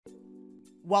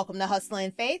Welcome to Hustle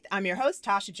and Faith. I'm your host,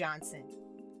 Tasha Johnson.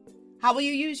 How will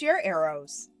you use your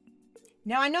arrows?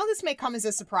 Now, I know this may come as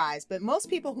a surprise, but most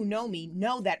people who know me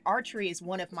know that archery is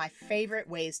one of my favorite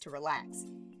ways to relax.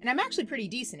 And I'm actually pretty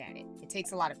decent at it. It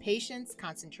takes a lot of patience,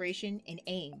 concentration, and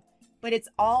aim, but it's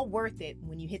all worth it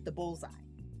when you hit the bullseye.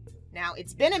 Now,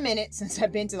 it's been a minute since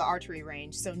I've been to the archery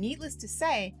range, so needless to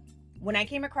say, when I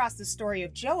came across the story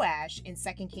of Joash in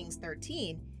 2 Kings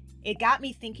 13, it got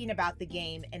me thinking about the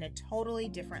game in a totally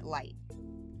different light.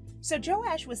 So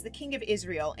Joash was the king of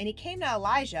Israel, and he came to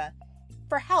Elijah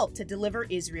for help to deliver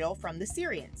Israel from the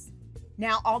Syrians.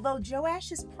 Now, although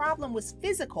Joash's problem was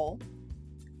physical,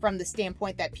 from the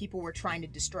standpoint that people were trying to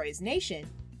destroy his nation,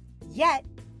 yet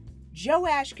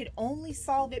Joash could only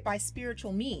solve it by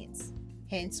spiritual means.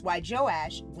 Hence why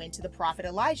Joash went to the prophet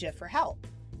Elijah for help.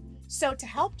 So to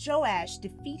help Joash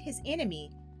defeat his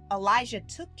enemy, Elijah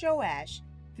took Joash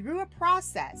through a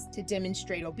process to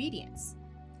demonstrate obedience.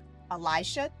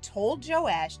 Elisha told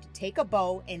Joash to take a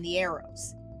bow and the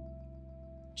arrows.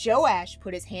 Joash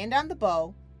put his hand on the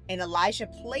bow, and Elisha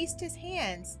placed his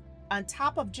hands on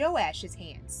top of Joash's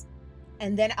hands.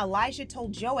 And then Elijah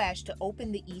told Joash to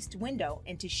open the east window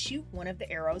and to shoot one of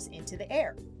the arrows into the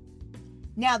air.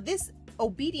 Now, this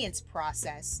obedience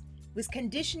process was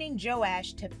conditioning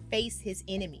Joash to face his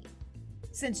enemy.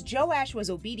 Since Joash was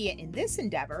obedient in this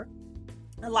endeavor,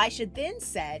 Elisha then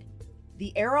said,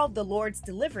 "The arrow of the Lord's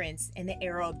deliverance and the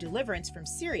arrow of deliverance from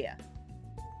Syria.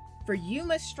 For you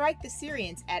must strike the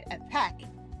Syrians at Aphek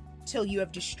till you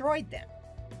have destroyed them,"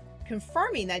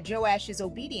 confirming that Joash's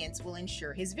obedience will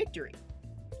ensure his victory.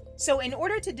 So in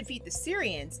order to defeat the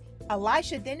Syrians,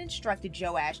 Elisha then instructed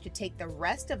Joash to take the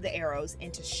rest of the arrows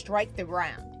and to strike the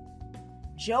ground.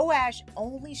 Joash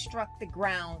only struck the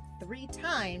ground 3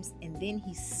 times and then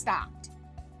he stopped.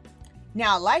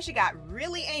 Now, Elisha got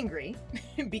really angry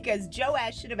because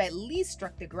Joash should have at least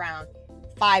struck the ground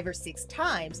 5 or 6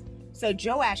 times, so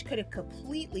Joash could have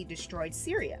completely destroyed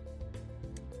Syria.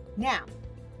 Now,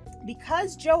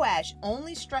 because Joash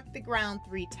only struck the ground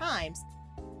 3 times,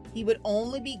 he would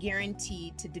only be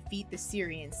guaranteed to defeat the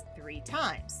Syrians 3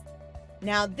 times.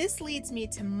 Now, this leads me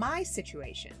to my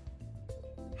situation.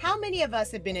 How many of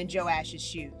us have been in Joash's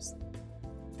shoes?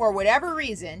 For whatever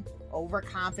reason,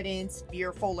 overconfidence,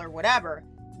 fearful, or whatever,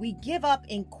 we give up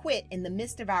and quit in the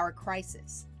midst of our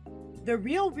crisis. The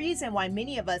real reason why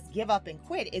many of us give up and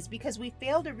quit is because we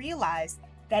fail to realize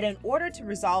that in order to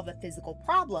resolve a physical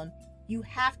problem, you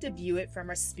have to view it from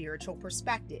a spiritual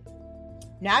perspective.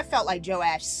 Now, I felt like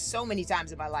Joash so many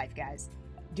times in my life, guys.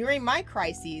 During my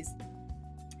crises,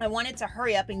 I wanted to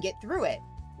hurry up and get through it,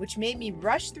 which made me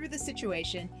rush through the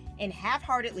situation and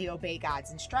half-heartedly obey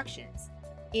God's instructions.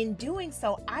 In doing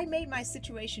so, I made my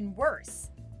situation worse.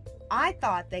 I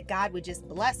thought that God would just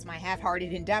bless my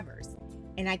half-hearted endeavors,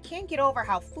 and I can't get over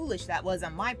how foolish that was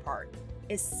on my part,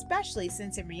 especially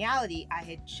since in reality I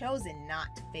had chosen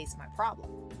not to face my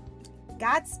problem.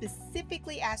 God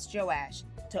specifically asked Joash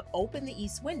to open the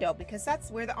east window because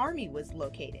that's where the army was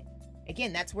located.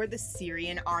 Again, that's where the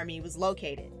Syrian army was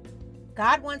located.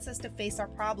 God wants us to face our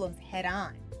problems head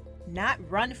on, not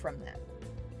run from them.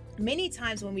 Many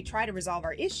times when we try to resolve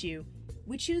our issue,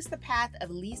 we choose the path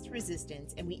of least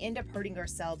resistance and we end up hurting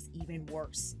ourselves even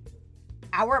worse.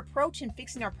 Our approach in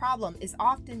fixing our problem is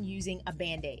often using a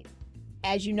Band-Aid.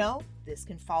 As you know, this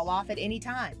can fall off at any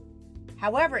time.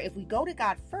 However, if we go to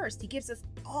God first, He gives us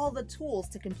all the tools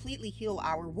to completely heal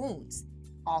our wounds,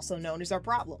 also known as our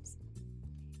problems.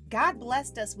 God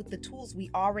blessed us with the tools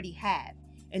we already have,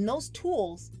 and those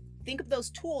tools, think of those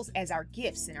tools as our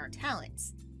gifts and our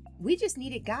talents. We just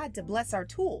needed God to bless our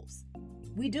tools.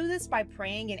 We do this by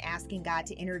praying and asking God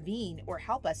to intervene or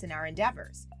help us in our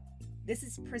endeavors. This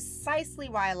is precisely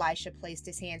why Elisha placed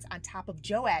his hands on top of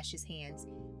Joash's hands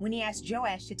when he asked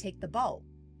Joash to take the bow.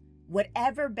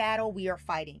 Whatever battle we are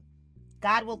fighting,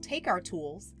 God will take our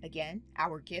tools, again,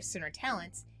 our gifts and our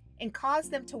talents, and cause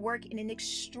them to work in an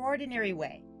extraordinary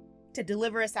way to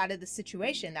deliver us out of the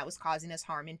situation that was causing us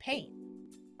harm and pain.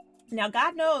 Now,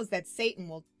 God knows that Satan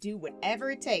will do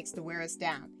whatever it takes to wear us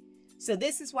down. So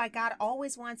this is why God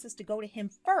always wants us to go to Him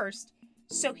first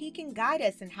so He can guide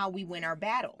us in how we win our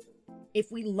battle.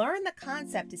 If we learn the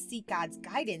concept to seek God's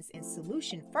guidance and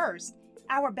solution first,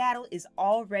 our battle is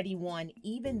already won,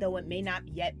 even though it may not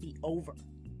yet be over.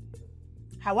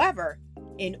 However,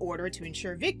 in order to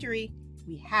ensure victory,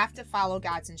 we have to follow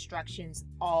God's instructions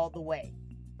all the way.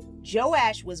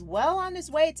 Joash was well on his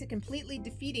way to completely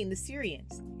defeating the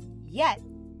Syrians. Yet,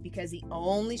 because he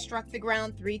only struck the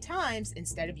ground 3 times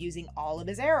instead of using all of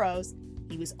his arrows,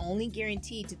 he was only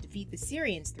guaranteed to defeat the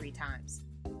Syrians 3 times.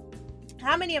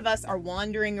 How many of us are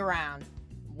wandering around,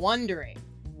 wondering,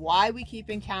 why we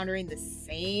keep encountering the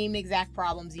same exact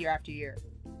problems year after year?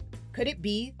 Could it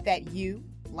be that you,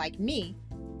 like me,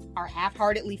 are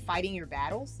half-heartedly fighting your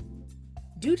battles?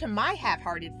 Due to my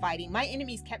half-hearted fighting, my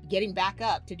enemies kept getting back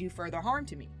up to do further harm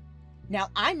to me. Now,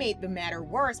 I made the matter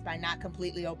worse by not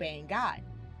completely obeying God.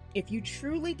 If you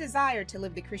truly desire to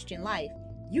live the Christian life,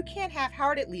 you can't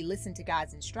half-heartedly listen to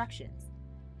God's instructions.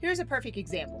 Here's a perfect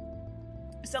example.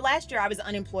 So last year, I was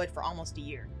unemployed for almost a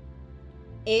year.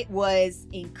 It was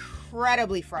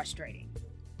incredibly frustrating.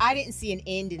 I didn't see an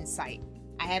end in sight.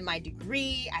 I had my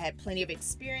degree, I had plenty of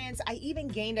experience, I even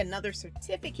gained another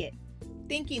certificate,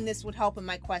 thinking this would help in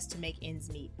my quest to make ends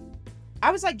meet.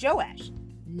 I was like Joash.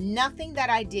 Nothing that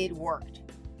I did worked.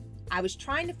 I was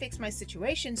trying to fix my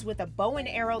situations with a bow and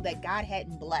arrow that God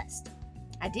hadn't blessed.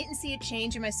 I didn't see a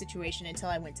change in my situation until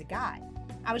I went to God.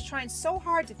 I was trying so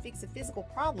hard to fix a physical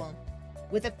problem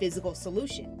with a physical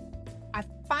solution. I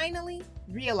finally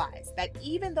realized that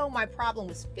even though my problem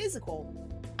was physical,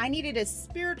 I needed a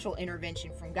spiritual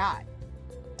intervention from God.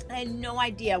 I had no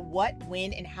idea what,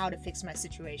 when, and how to fix my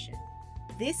situation.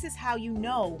 This is how you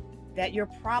know that your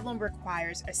problem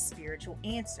requires a spiritual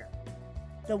answer.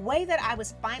 The way that I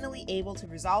was finally able to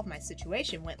resolve my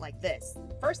situation went like this.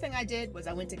 First thing I did was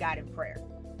I went to God in prayer.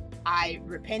 I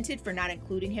repented for not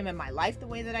including him in my life the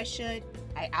way that I should.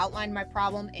 I outlined my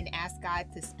problem and asked God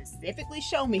to specifically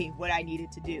show me what I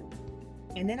needed to do.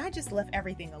 And then I just left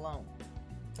everything alone.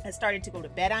 I started to go to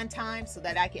bed on time so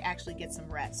that I could actually get some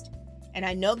rest. And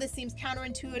I know this seems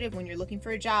counterintuitive when you're looking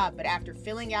for a job, but after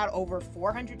filling out over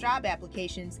 400 job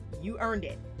applications, you earned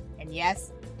it. And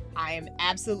yes, I am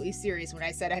absolutely serious when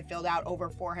I said I filled out over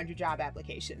 400 job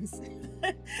applications.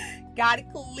 God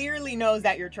clearly knows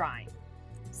that you're trying.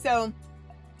 So,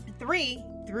 3,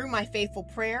 through my faithful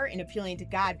prayer and appealing to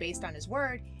God based on his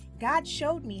word, God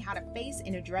showed me how to face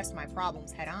and address my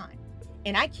problems head on.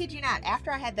 And I kid you not,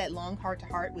 after I had that long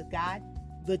heart-to-heart with God,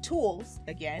 the tools,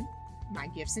 again, my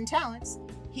gifts and talents,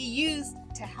 he used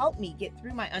to help me get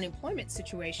through my unemployment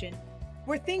situation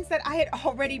were things that I had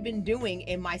already been doing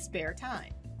in my spare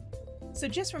time. So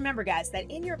just remember, guys, that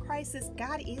in your crisis,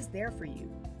 God is there for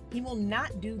you. He will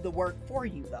not do the work for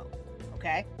you, though,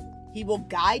 okay? He will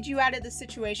guide you out of the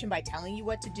situation by telling you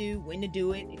what to do, when to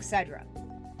do it, etc.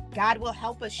 God will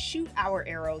help us shoot our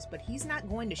arrows, but he's not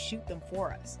going to shoot them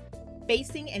for us.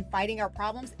 Facing and fighting our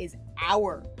problems is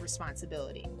our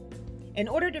responsibility. In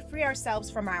order to free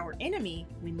ourselves from our enemy,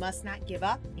 we must not give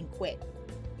up and quit.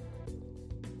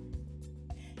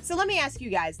 So let me ask you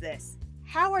guys this.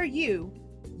 How are you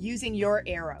using your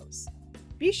arrows?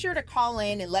 Be sure to call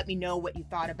in and let me know what you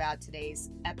thought about today's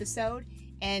episode.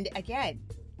 And again,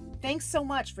 thanks so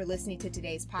much for listening to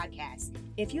today's podcast.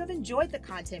 If you have enjoyed the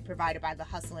content provided by the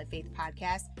Hustle and Faith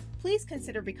podcast, please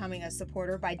consider becoming a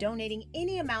supporter by donating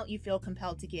any amount you feel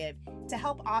compelled to give to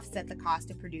help offset the cost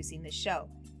of producing this show.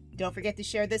 Don't forget to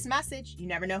share this message. You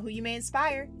never know who you may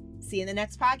inspire. See you in the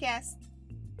next podcast.